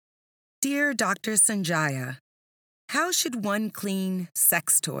Dear Dr. Sanjaya, how should one clean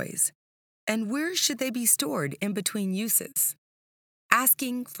sex toys? And where should they be stored in between uses?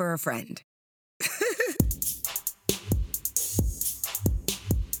 Asking for a friend.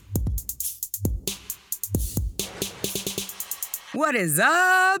 What is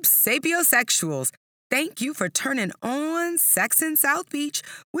up, sapiosexuals? Thank you for turning on Sex in South Beach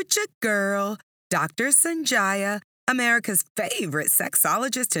with your girl, Dr. Sanjaya, America's favorite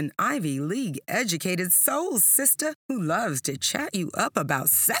sexologist and Ivy League educated soul sister who loves to chat you up about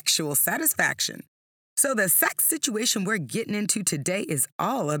sexual satisfaction. So the sex situation we're getting into today is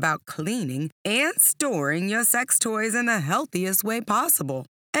all about cleaning and storing your sex toys in the healthiest way possible.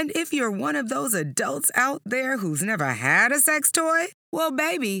 And if you're one of those adults out there who's never had a sex toy, well,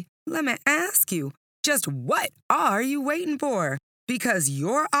 baby, let me ask you, just what are you waiting for? Because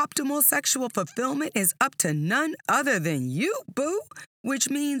your optimal sexual fulfillment is up to none other than you, boo. Which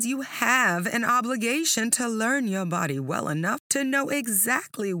means you have an obligation to learn your body well enough to know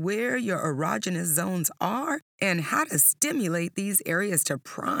exactly where your erogenous zones are and how to stimulate these areas to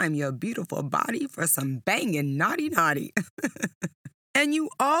prime your beautiful body for some banging naughty. And you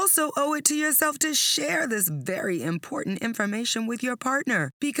also owe it to yourself to share this very important information with your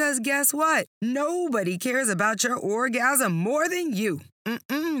partner. Because guess what? Nobody cares about your orgasm more than you.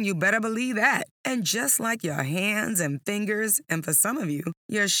 You better believe that. And just like your hands and fingers, and for some of you,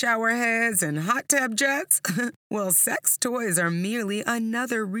 your shower heads and hot tub jets, well, sex toys are merely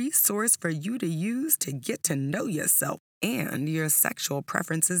another resource for you to use to get to know yourself and your sexual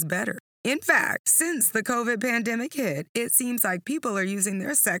preferences better. In fact, since the COVID pandemic hit, it seems like people are using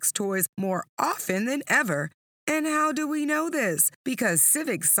their sex toys more often than ever. And how do we know this? Because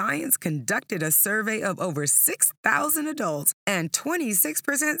Civic Science conducted a survey of over 6,000 adults, and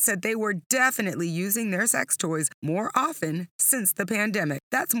 26% said they were definitely using their sex toys more often since the pandemic.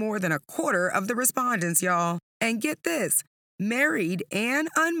 That's more than a quarter of the respondents, y'all. And get this. Married and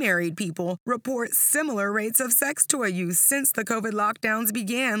unmarried people report similar rates of sex toy use since the COVID lockdowns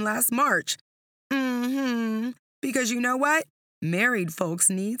began last March. Because you know what? Married folks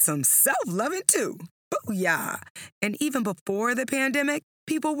need some self-loving too. Booyah! And even before the pandemic,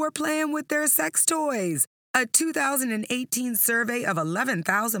 people were playing with their sex toys. A 2018 survey of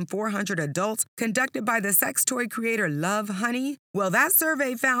 11,400 adults conducted by the sex toy creator Love Honey, well, that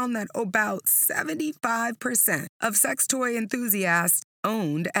survey found that about 75% of sex toy enthusiasts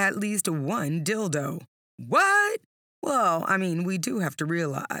owned at least one dildo. What? Well, we do have to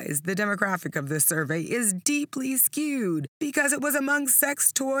realize the demographic of this survey is deeply skewed because it was among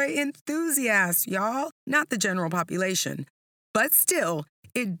sex toy enthusiasts, y'all, not the general population. But still,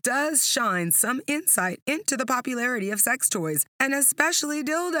 it does shine some insight into the popularity of sex toys, and especially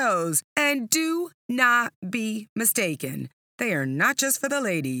dildos. And do not be mistaken, they are not just for the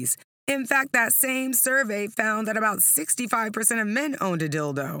ladies. In fact, that same survey found that about 65% of men owned a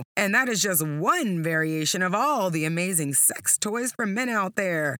dildo. And that is just one variation of all the amazing sex toys for men out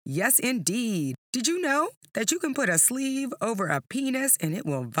there. Yes, indeed. Did you know that you can put a sleeve over a penis and it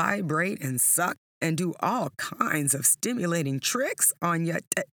will vibrate and suck and do all kinds of stimulating tricks on your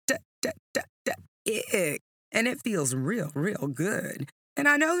ick? And it feels real good. And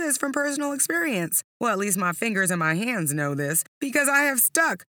I know this from personal experience. Well, at least my fingers and my hands know this because I have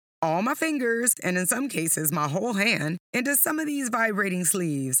stuck all my fingers, and in some cases my whole hand, into some of these vibrating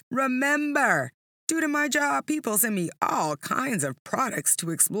sleeves. Remember, due to my job, people send me all kinds of products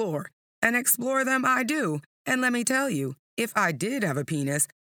to explore. And explore them I do. And let me tell you, if I did have a penis,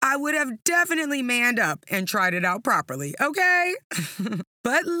 I would have definitely manned up and tried it out properly, okay?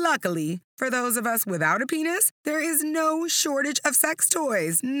 But luckily, for those of us without a penis, there is no shortage of sex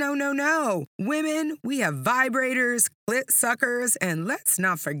toys. No. Women, we have vibrators, clit suckers, and let's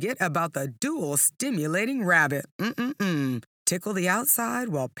not forget about the dual stimulating rabbit. Tickle the outside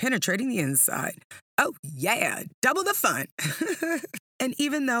while penetrating the inside. Oh yeah, double the fun. And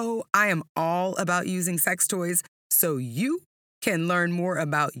even though I am all about using sex toys so you can learn more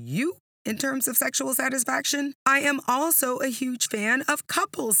about you in terms of sexual satisfaction, I am also a huge fan of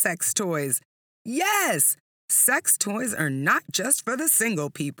couple sex toys. Yes, sex toys are not just for the single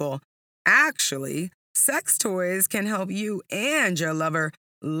people. Actually, sex toys can help you and your lover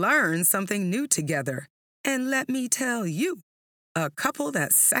learn something new together. And let me tell you, a couple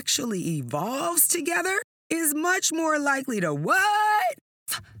that sexually evolves together is much more likely to what?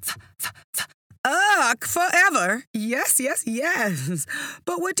 Forever. Yes.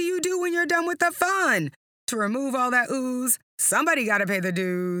 But what do you do when you're done with the fun? To remove all that ooze, somebody gotta pay the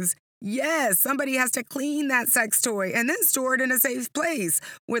dues. Yes, somebody has to clean that sex toy and then store it in a safe place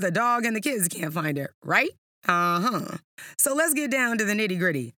where the dog and the kids can't find it, right? So let's get down to the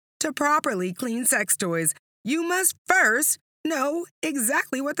nitty-gritty. To properly clean sex toys, you must first know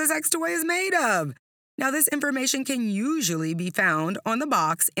exactly what the sex toy is made of. Now, this information can usually be found on the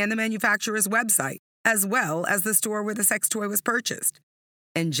box and the manufacturer's website, as well as the store where the sex toy was purchased.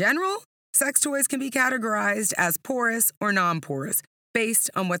 In general, sex toys can be categorized as porous or non-porous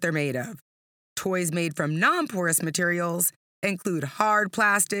based on what they're made of. Toys made from non-porous materials include hard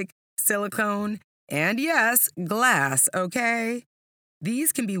plastic, silicone, and yes, glass, okay?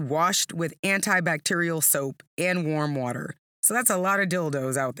 These can be washed with antibacterial soap and warm water. So that's a lot of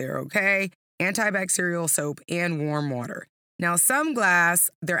dildos out there, okay? Antibacterial soap and warm water. Now, some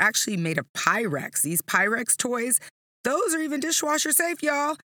glass, they're actually made of Pyrex. These Pyrex toys, those are even dishwasher safe,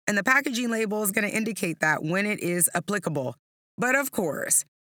 y'all. And the packaging label is going to indicate that when it is applicable. But of course,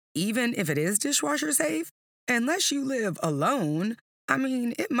 even if it is dishwasher safe, unless you live alone,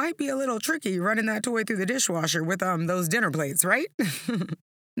 it might be a little tricky running that toy through the dishwasher with those dinner plates, right?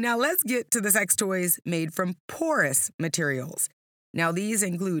 Now let's get to the sex toys made from porous materials. Now these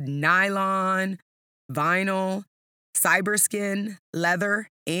include nylon, vinyl, cyberskin, leather,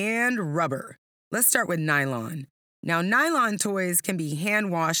 and rubber. Let's start with nylon. Now nylon toys can be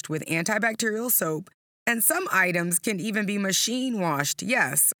hand washed with antibacterial soap, and some items can even be machine washed,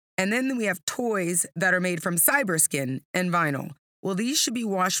 yes. And then we have toys that are made from cyberskin and vinyl. Well, these should be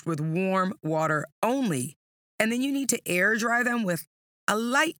washed with warm water only. And then you need to air dry them with a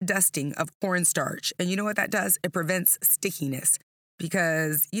light dusting of cornstarch. And you know what that does? It prevents stickiness.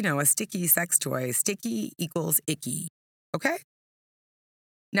 Because, a sticky sex toy, sticky equals icky. Okay?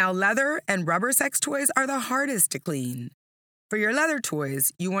 Now, leather and rubber sex toys are the hardest to clean. For your leather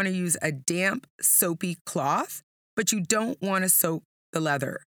toys, you want to use a damp, soapy cloth, but you don't want to soak the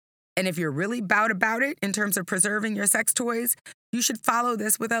leather. And if you're really about it in terms of preserving your sex toys, you should follow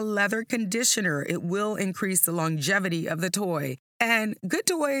this with a leather conditioner. It will increase the longevity of the toy. And good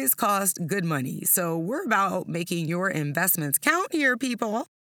toys cost good money, so we're about making your investments count here, people.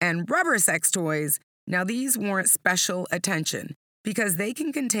 And rubber sex toys, now these warrant special attention because they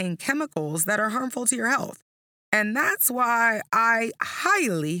can contain chemicals that are harmful to your health. And that's why I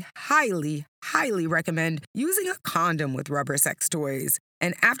highly, highly, highly recommend using a condom with rubber sex toys.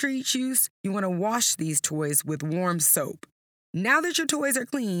 And after each use, you want to wash these toys with warm soap. Now that your toys are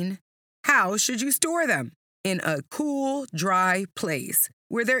clean, how should you store them? In a cool, dry place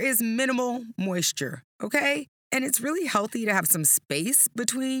where there is minimal moisture, okay? And it's really healthy to have some space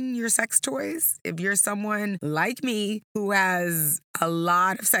between your sex toys. If you're someone like me who has a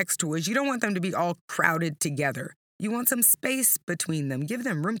lot of sex toys, you don't want them to be all crowded together. You want some space between them. Give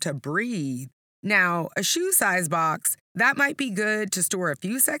them room to breathe. Now, a shoe size box, that might be good to store a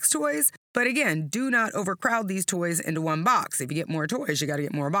few sex toys, but again, do not overcrowd these toys into one box. If you get more toys, you got to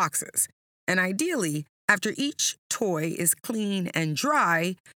get more boxes. And ideally, after each toy is clean and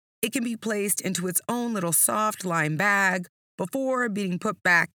dry, it can be placed into its own little soft lime bag before being put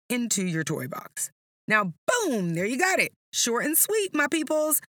back into your toy box. Now, boom, there you got it. Short and sweet, my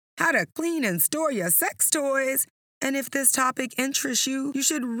peoples. How to clean and store your sex toys. And if this topic interests you, you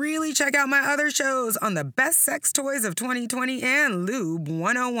should really check out my other shows on the best sex toys of 2020 and Lube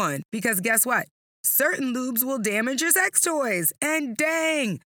 101. Because guess what? Certain lubes will damage your sex toys. And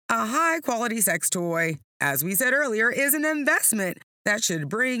dang, a high-quality sex toy, as we said earlier, is an investment that should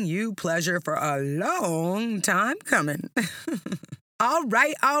bring you pleasure for a long time coming. All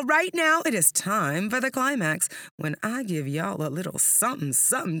right, now it is time for the climax when I give y'all a little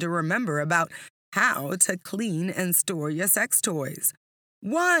something to remember about how to clean and store your sex toys.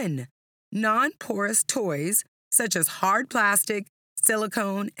 1. Non-porous toys, such as hard plastic,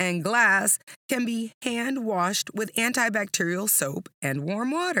 silicone, and glass, can be hand-washed with antibacterial soap and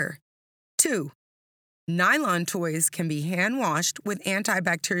warm water. 2. Nylon toys can be hand-washed with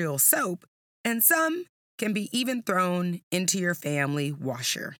antibacterial soap, and some can be even thrown into your family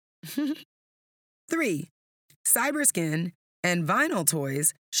washer. 3. Cyberskin and vinyl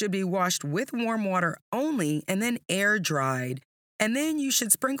toys should be washed with warm water only and then air dried. And then you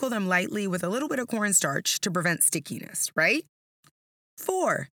should sprinkle them lightly with a little bit of cornstarch to prevent stickiness, right?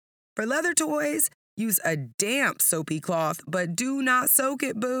 4. For leather toys, use a damp soapy cloth, but do not soak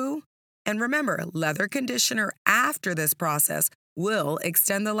it, boo. And remember, leather conditioner after this process will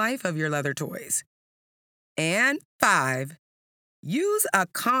extend the life of your leather toys. And 5. Use a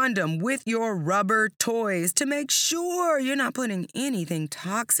condom with your rubber toys to make sure you're not putting anything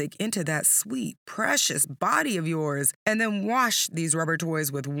toxic into that sweet, precious body of yours. And then wash these rubber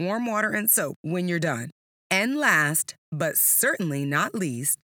toys with warm water and soap when you're done. And last, but certainly not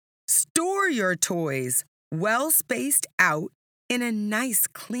least, store your toys well spaced out in a nice,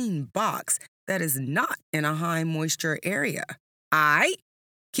 clean box that is not in a high moisture area. Aight?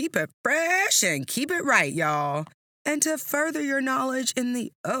 Keep it fresh and keep it right, y'all. And to further your knowledge in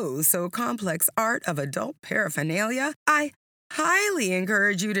the oh-so-complex art of adult paraphernalia, I highly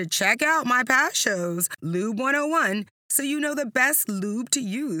encourage you to check out my past shows, Lube 101, so you know the best lube to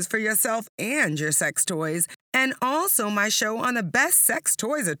use for yourself and your sex toys, and also my show on the best sex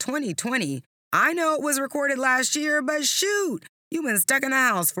toys of 2020. I know it was recorded last year, but shoot, you've been stuck in the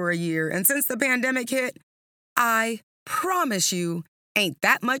house for a year, and since the pandemic hit, I promise you, ain't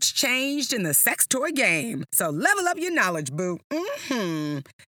that much changed in the sex toy game. So level up your knowledge, boo.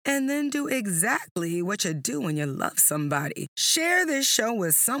 And then do exactly what you do when you love somebody. Share this show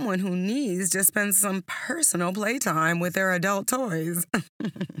with someone who needs to spend some personal playtime with their adult toys.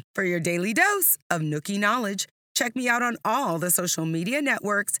 For your daily dose of Nookie knowledge, check me out on all the social media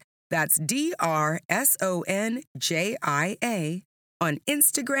networks. That's DRSONJIA on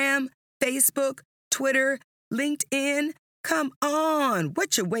Instagram, Facebook, Twitter, LinkedIn. Come on,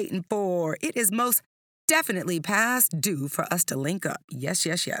 what you waiting for? It is most definitely past due for us to link up. Yes,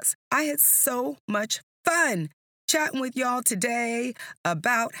 yes, yes. I had so much fun chatting with y'all today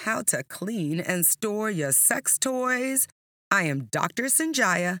about how to clean and store your sex toys. I am Dr.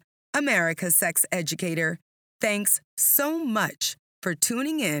 Sanjaya, America's sex educator. Thanks so much for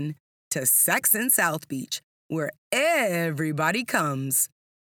tuning in to Sex in South Beach, where everybody comes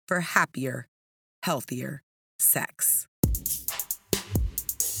for happier, healthier sex.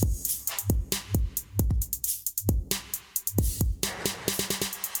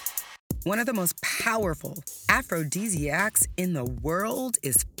 One of the most powerful aphrodisiacs in the world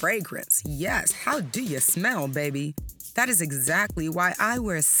is fragrance. Yes, how do you smell, baby? That is exactly why I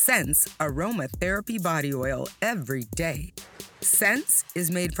wear Sense Aromatherapy Body Oil every day. Sense is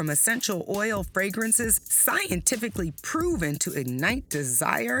made from essential oil fragrances scientifically proven to ignite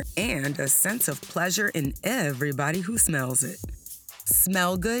desire and a sense of pleasure in everybody who smells it.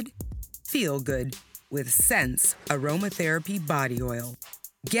 Smell good, feel good with Sense Aromatherapy Body Oil.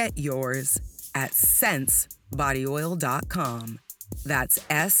 Get yours at sensebodyoil.com. That's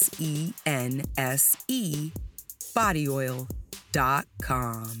SENSE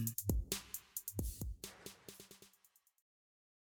bodyoil.com.